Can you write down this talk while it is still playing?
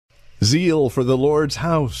Zeal for the Lord's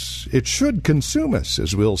house. It should consume us,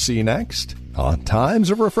 as we'll see next on Times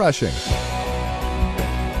of Refreshing.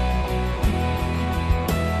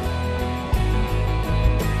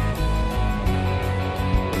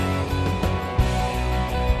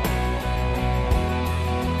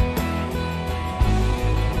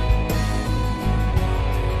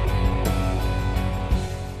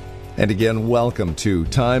 And again, welcome to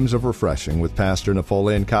Times of Refreshing with Pastor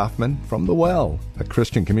Napoleon Kaufman from The Well, a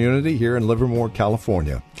Christian community here in Livermore,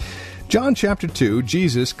 California. John chapter 2,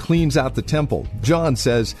 Jesus cleans out the temple. John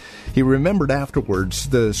says he remembered afterwards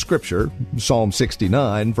the scripture, Psalm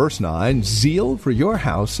 69, verse 9, "Zeal for your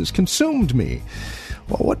house has consumed me."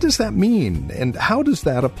 Well, what does that mean, and how does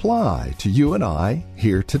that apply to you and I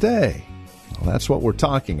here today? Well, that's what we're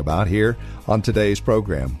talking about here on today's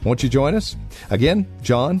program. Won't you join us? Again,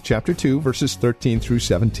 John chapter 2, verses 13 through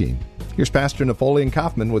 17. Here's Pastor Napoleon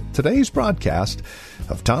Kaufman with today's broadcast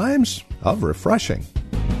of Times of Refreshing.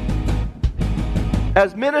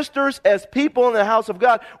 As ministers, as people in the house of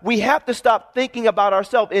God, we have to stop thinking about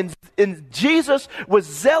ourselves. And Jesus was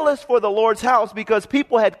zealous for the Lord's house because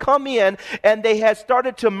people had come in and they had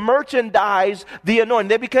started to merchandise the anointing.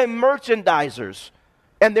 They became merchandisers.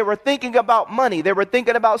 And they were thinking about money. They were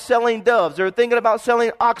thinking about selling doves. They were thinking about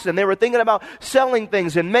selling oxen. They were thinking about selling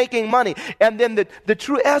things and making money. And then the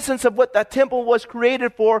true essence of what that temple was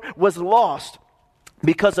created for was lost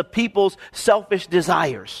because of people's selfish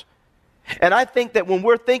desires. And I think that when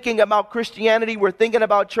we're thinking about Christianity, we're thinking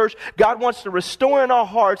about church, God wants to restore in our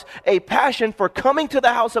hearts a passion for coming to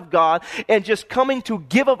the house of God and just coming to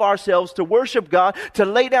give of ourselves, to worship God, to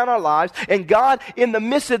lay down our lives. And God, in the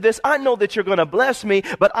midst of this, I know that you're going to bless me,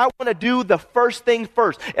 but I want to do the first thing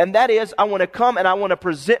first. And that is, I want to come and I want to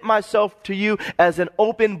present myself to you as an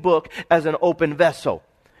open book, as an open vessel.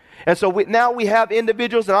 And so now we have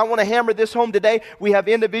individuals, and I want to hammer this home today. We have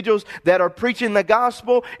individuals that are preaching the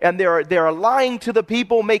gospel, and they're lying to the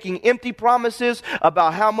people, making empty promises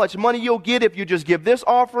about how much money you'll get if you just give this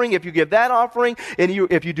offering, if you give that offering, and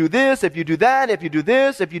if you do this, if you do that, if you do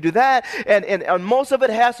this, if you do that. And most of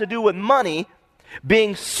it has to do with money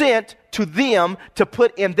being sent to them to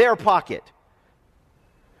put in their pocket.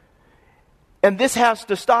 And this has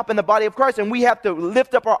to stop in the body of Christ. And we have to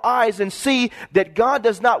lift up our eyes and see that God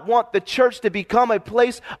does not want the church to become a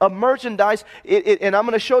place of merchandise. And I'm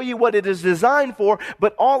going to show you what it is designed for.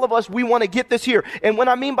 But all of us, we want to get this here. And what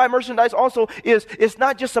I mean by merchandise also is it's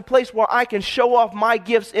not just a place where I can show off my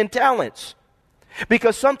gifts and talents.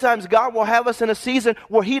 Because sometimes God will have us in a season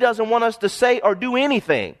where He doesn't want us to say or do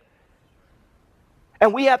anything.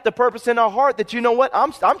 And we have the purpose in our heart that, you know what,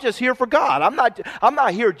 I'm just here for God. I'm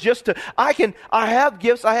not here just to, I have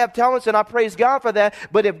gifts, I have talents, and I praise God for that.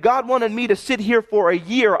 But if God wanted me to sit here for a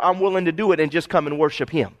year, I'm willing to do it and just come and worship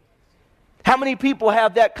Him. How many people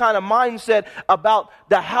have that kind of mindset about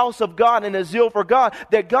the house of God and a zeal for God?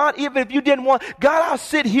 That God, even if you didn't want, God, I'll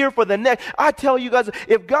sit here for the next. I tell you guys,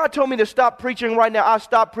 if God told me to stop preaching right now, I'd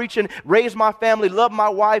stop preaching, raise my family, love my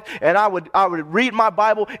wife, and I would read my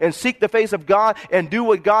Bible and seek the face of God and do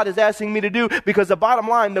what God is asking me to do. Because the bottom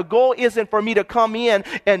line, the goal isn't for me to come in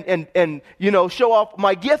and show off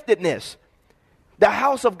my giftedness. The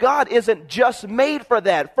house of God isn't just made for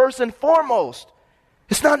that, first and foremost.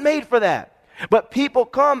 It's not made for that. But people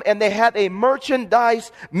come and they have a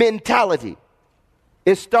merchandise mentality.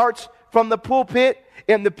 It starts from the pulpit,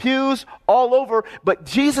 in the pews, all over. But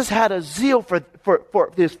Jesus had a zeal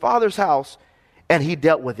for His Father's house, and He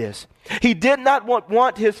dealt with this. He did not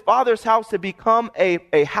want His Father's house to become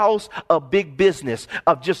a house of big business,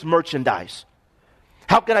 of just merchandise.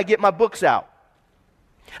 How can I get my books out?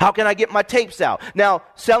 How can I get my tapes out? Now,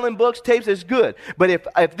 selling books, tapes is good. But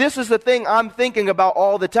if this is the thing I'm thinking about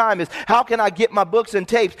all the time is how can I get my books and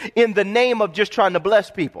tapes in the name of just trying to bless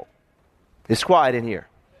people? It's quiet in here.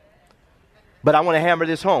 But I want to hammer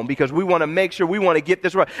this home because we want to make sure we want to get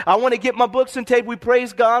this right. I want to get my books and tape. We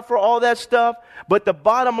praise God for all that stuff. But the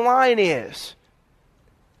bottom line is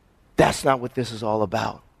that's not what this is all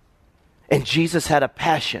about. And Jesus had a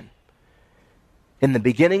passion. In the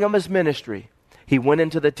beginning of His ministry, He went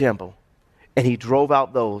into the temple and He drove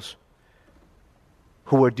out those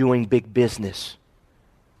who were doing big business.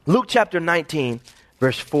 Luke chapter 19,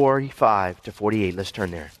 verse 45 to 48. Let's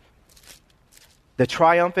turn there. The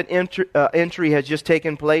triumphant entry has just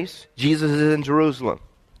taken place. Jesus is in Jerusalem.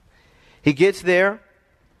 He gets there.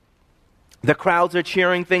 The crowds are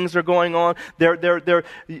cheering. Things are going on. They're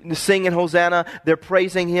singing Hosanna. They're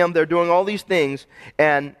praising Him. They're doing all these things.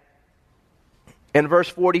 And in verse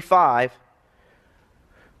 45,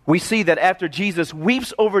 we see that after Jesus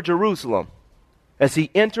weeps over Jerusalem as He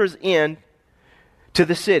enters in to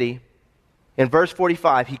the city, In verse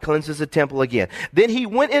 45, he cleanses the temple again. Then he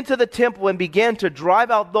went into the temple and began to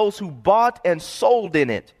drive out those who bought and sold in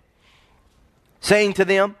it, saying to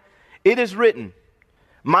them, "It is written,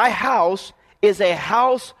 my house is a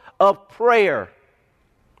house of prayer,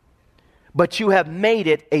 but you have made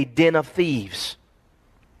it a den of thieves."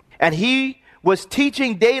 And he was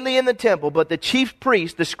teaching daily in the temple, but the chief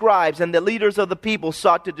priests, the scribes, and the leaders of the people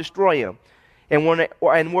sought to destroy him, and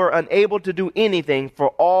were unable to do anything, for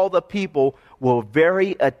all the people were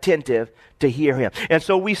very attentive to hear him. And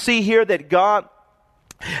so we see here that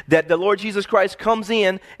that the Lord Jesus Christ comes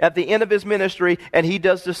in at the end of his ministry, and he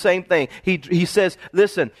does the same thing. He says,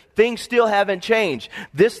 listen, things still haven't changed.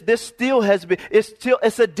 This still has been,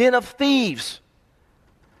 it's a den of thieves.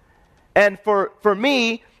 And for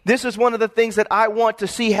me, this is one of the things that I want to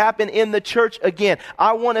see happen in the church again.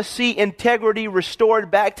 I want to see integrity restored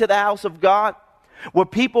back to the house of God. Where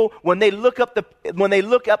people, when they look up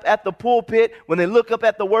at the pulpit, when they look up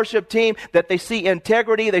at the worship team, that they see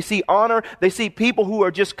integrity, they see honor, they see people who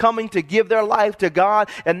are just coming to give their life to God,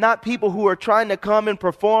 and not people who are trying to come and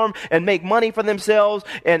perform and make money for themselves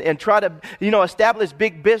and try to, establish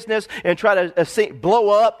big business and try to blow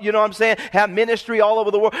up, have ministry all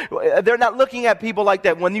over the world. They're not looking at people like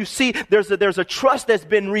that. When you see there's a trust that's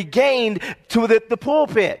been regained to the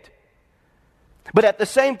pulpit. But at the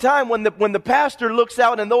same time, when the pastor looks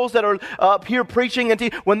out, and those that are up here preaching,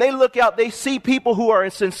 when they look out, they see people who are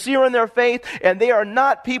sincere in their faith, and they are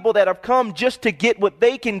not people that have come just to get what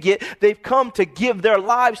they can get. They've come to give their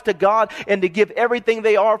lives to God and to give everything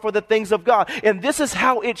they are for the things of God. And this is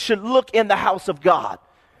how it should look in the house of God.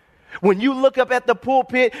 When you look up at the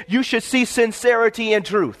pulpit, you should see sincerity and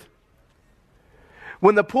truth.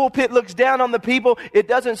 When the pulpit looks down on the people, it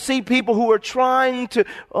doesn't see people who are trying to,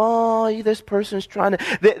 this person's trying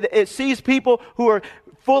to. It sees people who are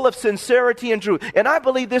full of sincerity and truth. And I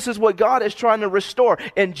believe this is what God is trying to restore.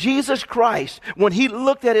 And Jesus Christ, when he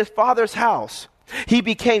looked at his Father's house, he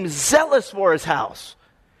became zealous for his house.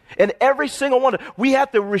 And every single one, we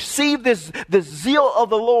have to receive the zeal of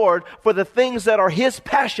the Lord for the things that are his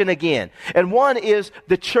passion again. And one is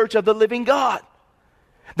the church of the living God.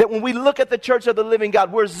 That when we look at the church of the living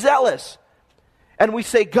God, we're zealous. And we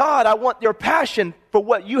say, God, I want your passion for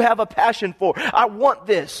what you have a passion for. I want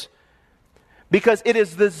this. Because it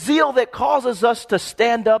is the zeal that causes us to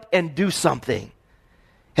stand up and do something.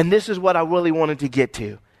 And this is what I really wanted to get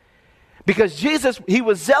to. Because Jesus, he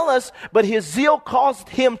was zealous, but his zeal caused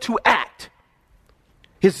him to act.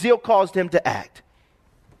 His zeal caused him to act.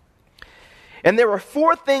 And there were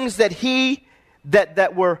four things that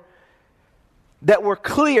were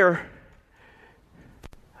clear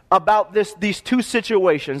about these two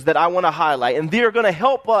situations that I want to highlight. And they're going to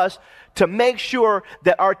help us to make sure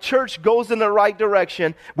that our church goes in the right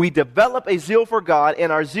direction. We develop a zeal for God,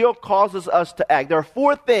 and our zeal causes us to act. There are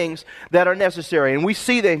four things that are necessary, and we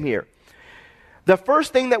see them here. The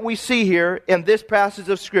first thing that we see here in this passage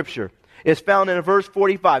of Scripture is found in verse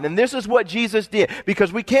 45. And this is what Jesus did.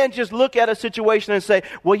 Because we can't just look at a situation and say,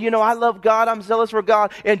 well, I love God, I'm zealous for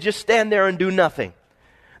God, and just stand there and do nothing.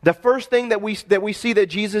 The first thing that we see that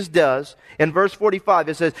Jesus does in verse 45,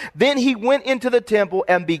 it says, then he went into the temple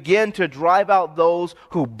and began to drive out those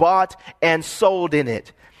who bought and sold in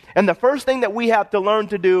it. And the first thing that we have to learn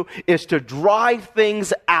to do is to drive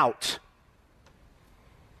things out.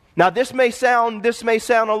 Now, this may sound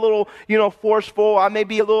a little, forceful. I may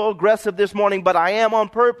be a little aggressive this morning, but I am on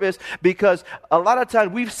purpose, because a lot of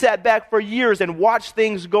times we've sat back for years and watched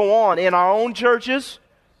things go on in our own churches.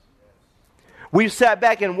 We've sat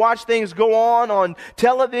back and watched things go on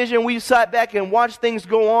television. We've sat back and watched things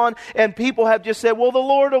go on, and people have just said, well, the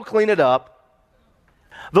Lord will clean it up.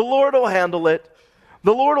 The Lord will handle it.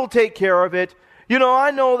 The Lord will take care of it.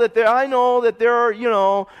 I know that they're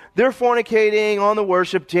fornicating on the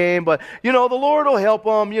worship team, but, the Lord will help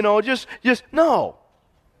them, no.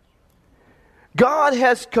 God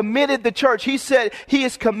has committed the church. He said he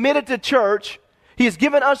is committed to church. He has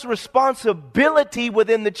given us responsibility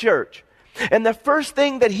within the church. And the first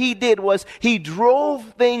thing that he did was he drove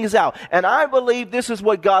things out. And I believe this is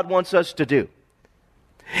what God wants us to do.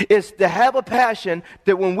 Is to have a passion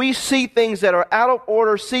that when we see things that are out of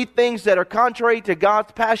order, see things that are contrary to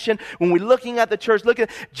God's passion, when we're looking at the church,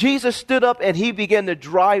 Jesus stood up and he began to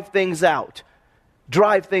drive things out.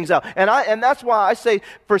 Drive things out. And that's why I say,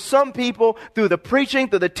 for some people, through the preaching,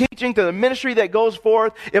 through the teaching, through the ministry that goes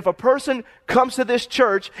forth, if a person comes to this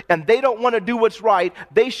church and they don't want to do what's right,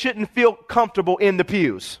 they shouldn't feel comfortable in the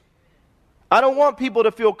pews. I don't want people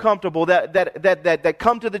to feel comfortable that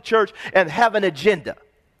come to the church and have an agenda.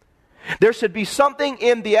 There should be something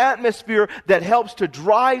in the atmosphere that helps to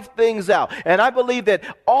drive things out. And I believe that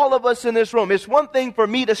all of us in this room, it's one thing for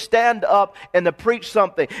me to stand up and to preach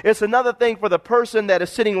something. It's another thing for the person that is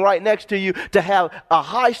sitting right next to you to have a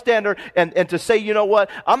high standard and to say, you know what,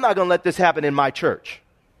 I'm not going to let this happen in my church.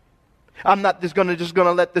 I'm not just going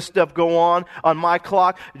to let this stuff go on my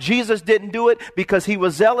clock. Jesus didn't do it because he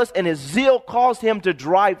was zealous, and his zeal caused him to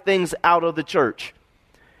drive things out of the church.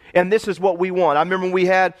 And this is what we want. I remember we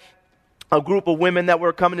had a group of women that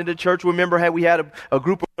were coming into church. Remember how we had a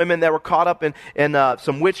group of women that were caught up in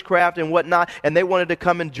some witchcraft and whatnot, and they wanted to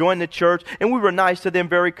come and join the church, and we were nice to them,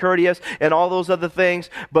 very courteous, and all those other things.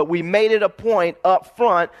 But we made it a point up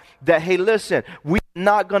front that, hey, listen, we're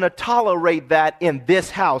not going to tolerate that in this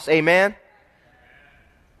house. Amen?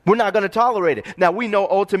 We're not going to tolerate it. Now, we know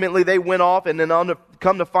ultimately they went off, and then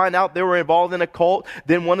come to find out they were involved in a cult.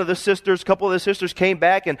 Then a couple of the sisters came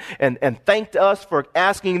back and thanked us for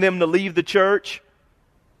asking them to leave the church.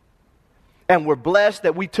 And we're blessed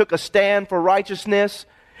that we took a stand for righteousness.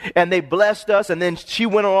 And they blessed us, and then she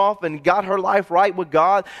went off and got her life right with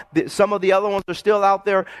God. Some of the other ones are still out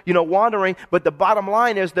there, wandering. But the bottom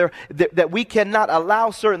line is that we cannot allow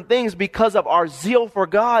certain things because of our zeal for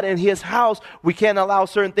God and his house. We can't allow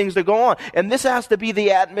certain things to go on. And this has to be the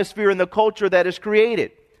atmosphere and the culture that is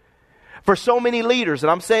created. For so many leaders,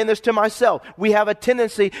 and I'm saying this to myself, we have a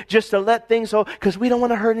tendency just to let things go because we don't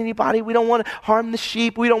want to hurt anybody. We don't want to harm the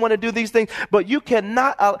sheep. We don't want to do these things. But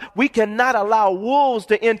we cannot allow wolves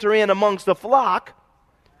to enter in amongst the flock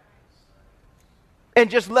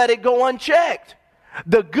and just let it go unchecked.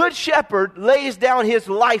 The good shepherd lays down his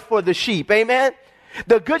life for the sheep. Amen?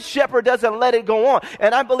 The good shepherd doesn't let it go on.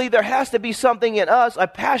 And I believe there has to be something in us, a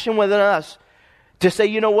passion within us, to say,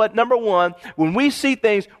 you know what, number one, when we see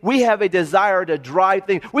things, we have a desire to drive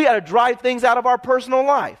things. We got to drive things out of our personal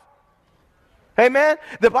life. Amen?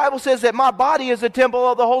 The Bible says that my body is a temple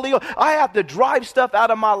of the Holy Ghost. I have to drive stuff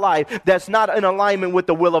out of my life that's not in alignment with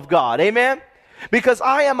the will of God. Amen? Because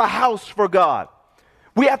I am a house for God.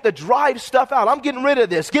 We have to drive stuff out. I'm getting rid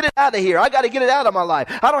of this. Get it out of here. I got to get it out of my life.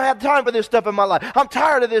 I don't have time for this stuff in my life. I'm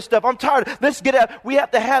tired of this stuff. I'm tired. Let's get out. We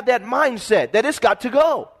have to have that mindset that it's got to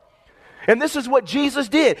go. And this is what Jesus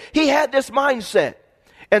did. He had this mindset.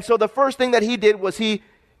 And so the first thing that he did was he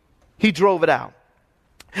drove it out.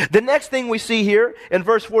 The next thing we see here in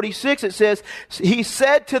verse 46, it says, he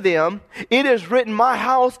said to them, it is written, my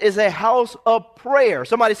house is a house of prayer.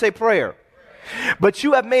 Somebody say prayer. But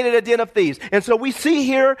you have made it a den of thieves. And so we see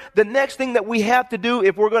here the next thing that we have to do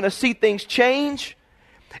if we're going to see things change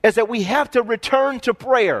is that we have to return to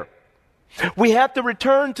prayer. We have to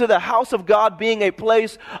return to the house of God being a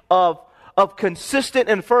place of consistent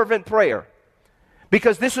and fervent prayer.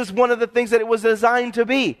 Because this is one of the things that it was designed to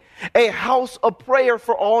be. A house of prayer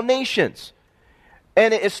for all nations.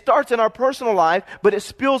 And it starts in our personal life, but it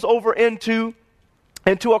spills over into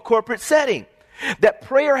a corporate setting. That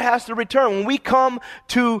prayer has to return. When we come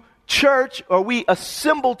to church or we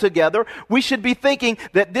assemble together, we should be thinking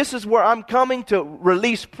that this is where I'm coming to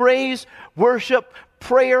release praise, worship,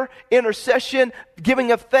 prayer, intercession,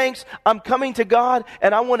 giving of thanks. I'm coming to God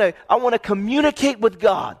and I want to communicate with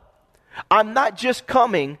God. I'm not just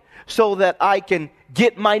coming so that I can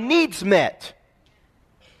get my needs met.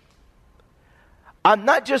 I'm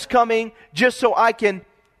not just coming just so I can,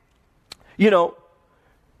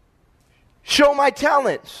 show my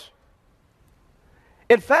talents.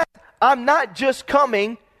 In fact, I'm not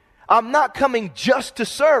coming just to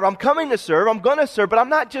serve. I'm coming to serve. I'm going to serve, but I'm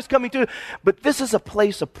not just coming to. But this is a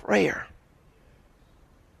place of prayer.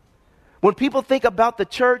 When people think about the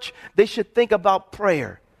church, they should think about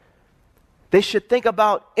prayer. They should think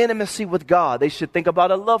about intimacy with God. They should think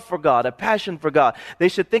about a love for God, a passion for God. They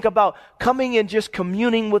should think about coming and just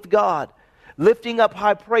communing with God, lifting up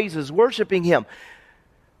high praises, worshiping Him.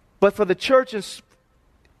 But for the church,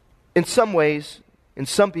 in some ways, in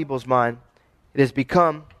some people's mind, it has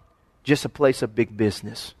become just a place of big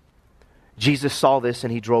business. Jesus saw this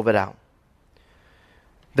and He drove it out.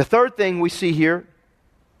 The third thing we see here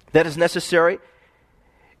that is necessary,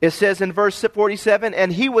 it says in verse 47,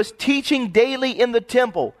 and He was teaching daily in the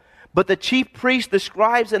temple, but the chief priests, the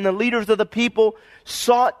scribes, and the leaders of the people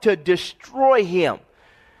sought to destroy Him.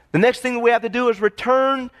 The next thing that we have to do is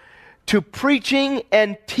return to preaching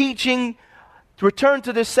and teaching, to return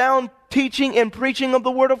to the sound teaching and preaching of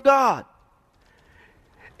the Word of God.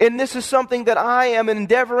 And this is something that I am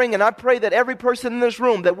endeavoring, and I pray that every person in this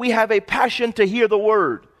room, that we have a passion to hear the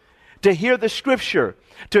Word, to hear the Scripture,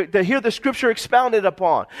 to hear the Scripture expounded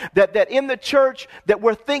upon. That in the church, that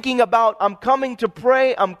we're thinking about, I'm coming to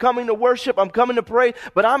pray, I'm coming to worship, I'm coming to pray,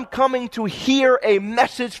 but I'm coming to hear a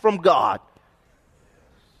message from God.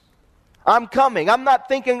 I'm coming. I'm not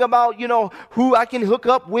thinking about, who I can hook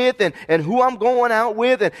up with and who I'm going out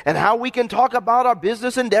with and how we can talk about our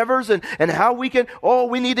business endeavors and how we can,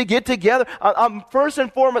 we need to get together. I'm first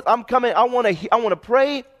and foremost, I'm coming. I want to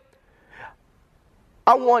pray.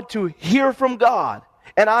 I want to hear from God.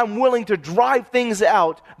 And I'm willing to drive things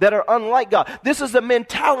out that are unlike God. This is the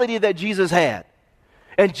mentality that Jesus had.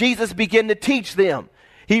 And Jesus began to teach them.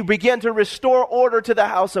 He began to restore order to the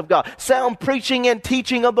house of God. Sound preaching and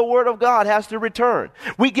teaching of the Word of God has to return.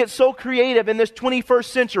 We get so creative in this 21st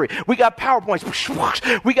century. We got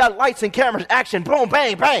PowerPoints. We got lights and cameras, action, boom,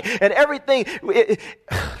 bang, bang, and everything.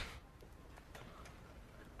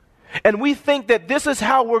 And we think that this is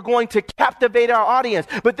how we're going to captivate our audience.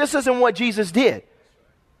 But this isn't what Jesus did.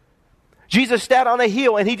 Jesus sat on a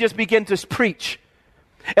hill and he just began to preach.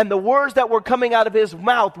 And the words that were coming out of his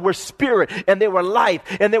mouth were spirit, and they were life,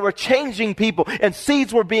 and they were changing people, and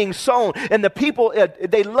seeds were being sown. And the people,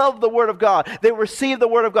 they loved the Word of God. They received the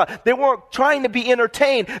Word of God. They weren't trying to be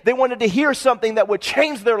entertained. They wanted to hear something that would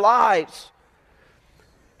change their lives.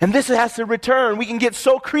 And this has to return. We can get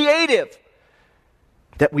so creative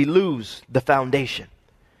that we lose the foundation.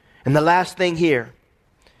 And the last thing here,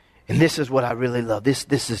 and this is what I really love. This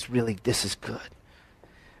is good.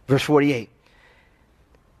 Verse 48.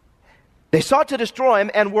 They sought to destroy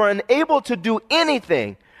him and were unable to do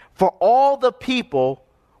anything, for all the people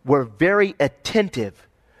were very attentive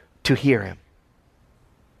to hear him.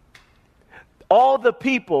 All the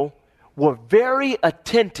people were very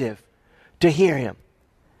attentive to hear him.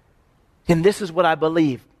 And this is what I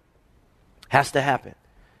believe has to happen.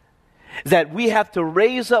 That we have to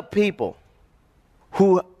raise up people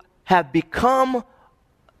who have become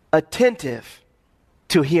attentive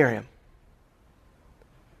to hear him.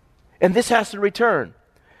 And this has to return,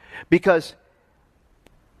 because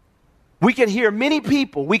we can hear many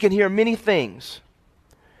people, we can hear many things,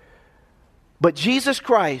 but Jesus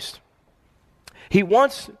Christ, he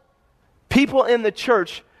wants people in the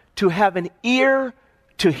church to have an ear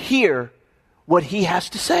to hear what he has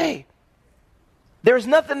to say. There's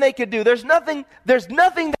nothing they can do. There's nothing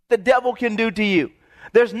that the devil can do to you.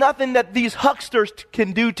 There's nothing that these hucksters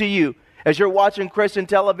can do to you. As you're watching Christian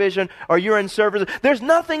television or you're in service, there's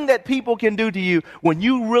nothing that people can do to you when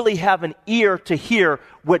you really have an ear to hear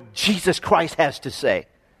what Jesus Christ has to say.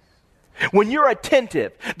 When you're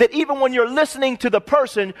attentive, that even when you're listening to the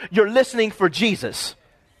person, you're listening for Jesus.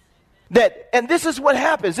 And this is what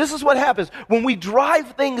happens. This is what happens when we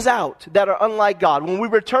drive things out that are unlike God. When we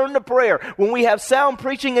return to prayer, when we have sound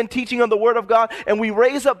preaching and teaching of the Word of God, and we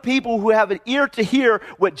raise up people who have an ear to hear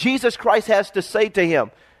what Jesus Christ has to say to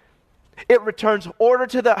him. It returns order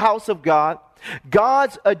to the house of God.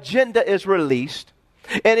 God's agenda is released.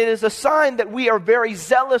 And it is a sign that we are very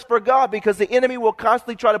zealous for God, because the enemy will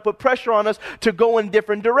constantly try to put pressure on us to go in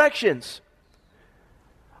different directions.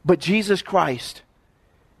 But Jesus Christ,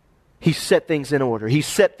 he set things in order. He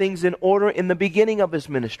set things in order in the beginning of his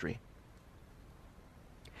ministry.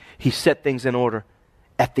 He set things in order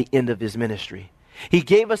at the end of his ministry. He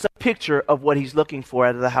gave us a picture of what he's looking for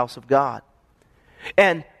out of the house of God.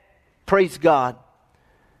 And praise God,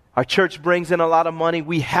 our church brings in a lot of money.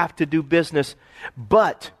 We have to do business.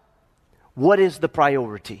 But what is the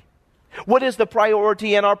priority? What is the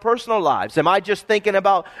priority in our personal lives? Am I just thinking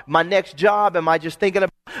about my next job? Am I just thinking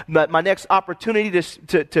about my next opportunity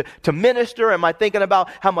to minister? Am I thinking about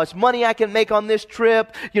how much money I can make on this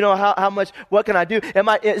trip? How much, what can I do?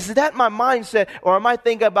 Is that my mindset? Or am I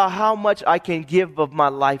thinking about how much I can give of my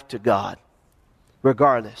life to God,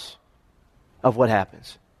 regardless of what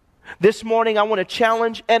happens? This morning, I want to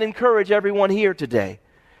challenge and encourage everyone here today.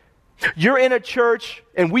 You're in a church,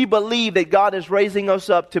 and we believe that God is raising us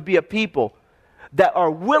up to be a people that are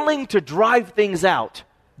willing to drive things out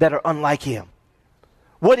that are unlike him.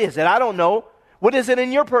 What is it? I don't know. What is it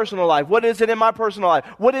in your personal life? What is it in my personal life?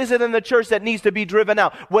 What is it in the church that needs to be driven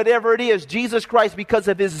out? Whatever it is, Jesus Christ, because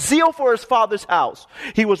of his zeal for his Father's house,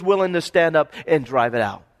 he was willing to stand up and drive it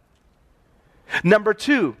out. Number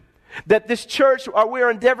two, that this church, we're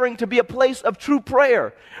endeavoring to be a place of true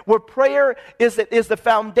prayer, where prayer is the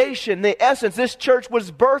foundation, the essence. This church was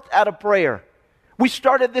birthed out of prayer. We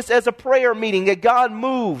started this as a prayer meeting that God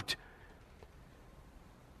moved.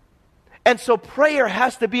 And so prayer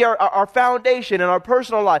has to be our foundation in our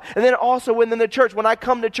personal life. And then also within the church, when I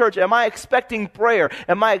come to church, am I expecting prayer?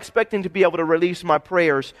 Am I expecting to be able to release my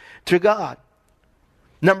prayers to God?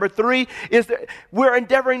 Number three is that we're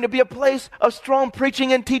endeavoring to be a place of strong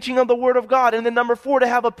preaching and teaching of the Word of God. And then number four, to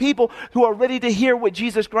have a people who are ready to hear what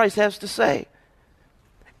Jesus Christ has to say.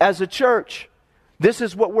 As a church, this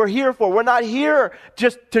is what we're here for. We're not here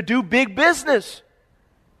just to do big business.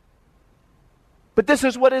 But this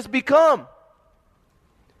is what it's become.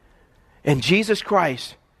 And Jesus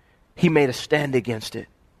Christ, He made a stand against it.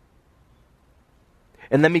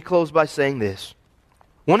 And let me close by saying this.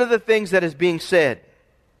 One of the things that is being said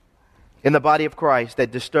in the body of Christ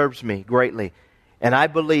that disturbs me greatly, and I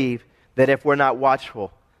believe that if we're not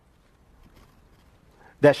watchful,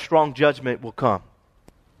 that strong judgment will come.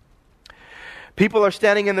 People are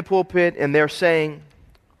standing in the pulpit and they're saying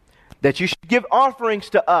that you should give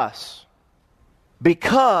offerings to us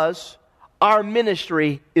because our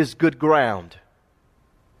ministry is good ground.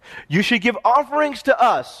 You should give offerings to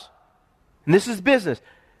us, and this is business,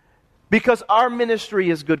 because our ministry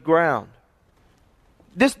is good ground.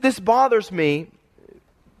 This bothers me,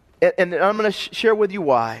 and I'm going to share with you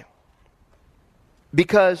why.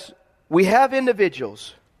 Because we have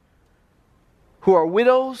individuals who are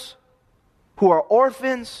widows, who are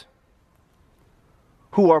orphans,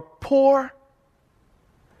 who are poor,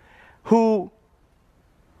 who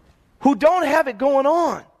don't have it going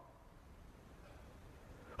on,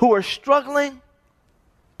 who are struggling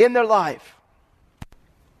in their life.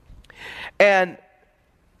 And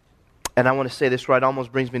I want to say this right,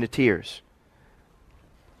 almost brings me to tears.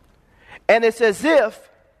 And it's as if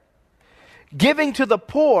giving to the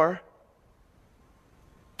poor,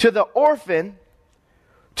 to the orphan,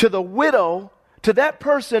 to the widow, to that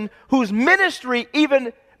person whose ministry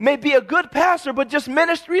even may be a good pastor, but just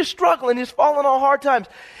ministry is struggling, he's falling on hard times.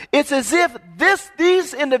 It's as if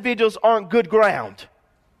these individuals aren't good ground.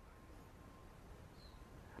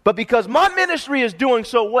 But because my ministry is doing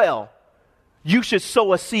so well, you should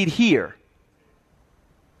sow a seed here.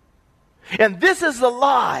 And this is the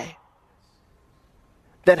lie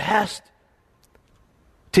that has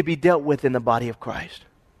to be dealt with in the body of Christ.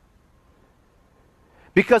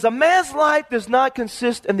 Because a man's life does not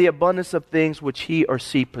consist in the abundance of things which he or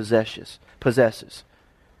she possesses.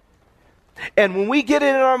 And when we get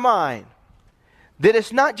it in our mind that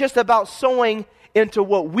it's not just about sowing into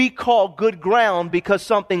what we call good ground because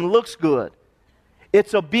something looks good.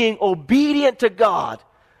 It's being obedient to God.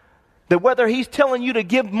 That whether He's telling you to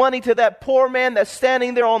give money to that poor man that's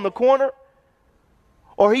standing there on the corner,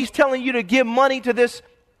 or He's telling you to give money to this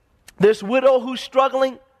widow who's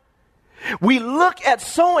struggling, we look at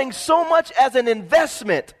sowing so much as an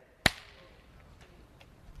investment.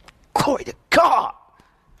 Glory to God.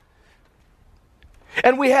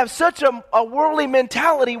 And we have such a worldly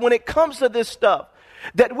mentality when it comes to this stuff,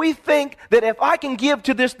 that we think that if I can give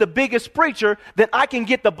to the biggest preacher, then I can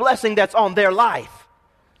get the blessing that's on their life.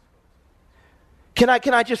 Can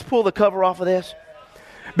I just pull the cover off of this?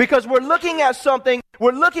 Because we're looking at something,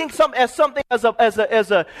 as something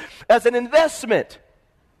as an investment.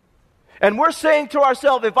 And we're saying to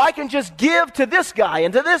ourselves, if I can just give to this guy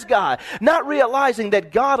and to this guy, not realizing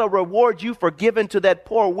that God will reward you for giving to that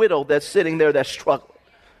poor widow that's sitting there that's struggling.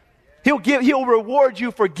 He'll reward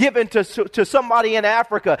you for giving to somebody in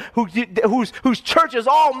Africa whose church is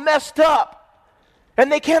all messed up.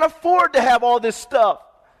 And they can't afford to have all this stuff.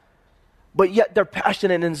 But yet they're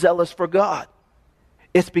passionate and zealous for God.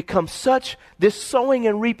 It's become this sowing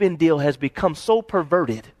and reaping deal has become so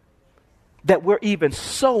perverted that we're even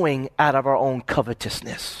sowing out of our own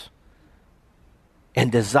covetousness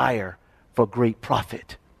and desire for great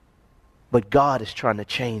profit. But God is trying to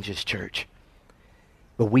change His church.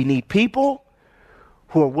 But we need people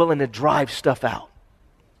who are willing to drive stuff out,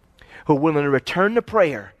 who are willing to return to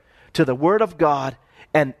prayer, to the Word of God,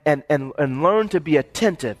 and learn to be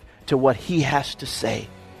attentive to what He has to say,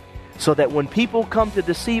 so that when people come to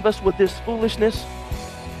deceive us with this foolishness,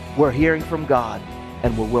 we're hearing from God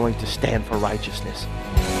and we're willing to stand for righteousness.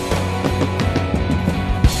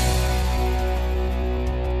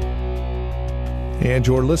 And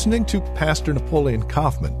you're listening to Pastor Napoleon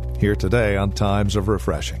Kaufman here today on Times of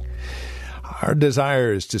Refreshing. Our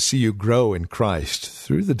desire is to see you grow in Christ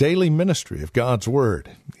through the daily ministry of God's Word.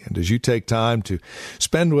 And as you take time to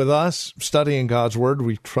spend with us studying God's Word,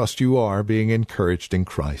 we trust you are being encouraged in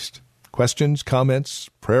Christ. Questions, comments,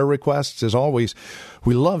 prayer requests, as always,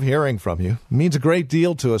 we love hearing from you. It means a great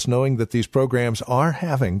deal to us knowing that these programs are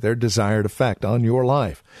having their desired effect on your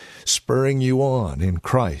life, spurring you on in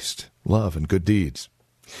Christ, love, and good deeds.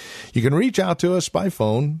 You can reach out to us by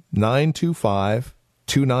phone,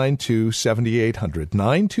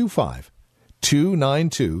 925-292-7800,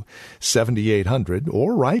 925-292-7800,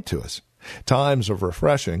 or write to us. Times of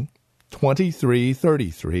Refreshing,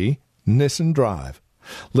 2333 Nissen Drive,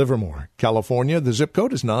 Livermore, California. The zip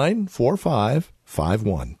code is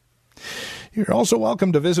 94551. You're also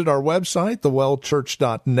welcome to visit our website,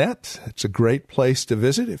 thewellchurch.net. It's a great place to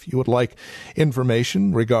visit if you would like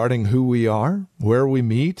information regarding who we are, where we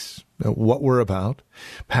meet, what we're about.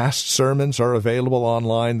 Past sermons are available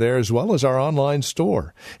online there, as well as our online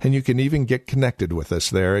store. And you can even get connected with us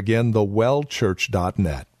there. Again,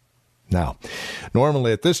 thewellchurch.net. Now,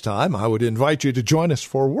 normally at this time, I would invite you to join us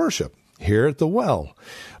for worship here at the Well.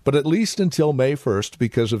 But at least until May 1st,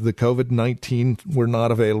 because of the COVID-19, we're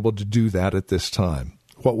not available to do that at this time.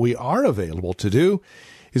 What we are available to do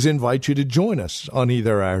is invite you to join us on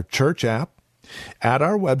either our church app, at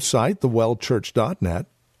our website, thewellchurch.net,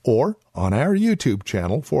 or on our YouTube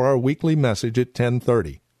channel for our weekly message at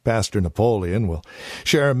 10:30. Pastor Napoleon will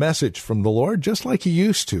share a message from the Lord just like he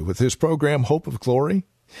used to with his program Hope of Glory.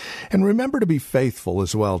 And remember to be faithful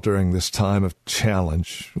as well during this time of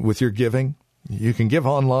challenge with your giving. You can give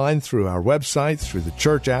online through our website, through the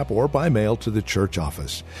church app, or by mail to the church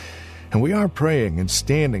office. And we are praying and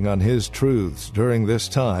standing on his truths during this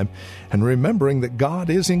time and remembering that God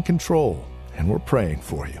is in control, and we're praying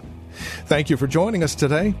for you. Thank you for joining us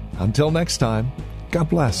today. Until next time, God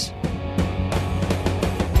bless.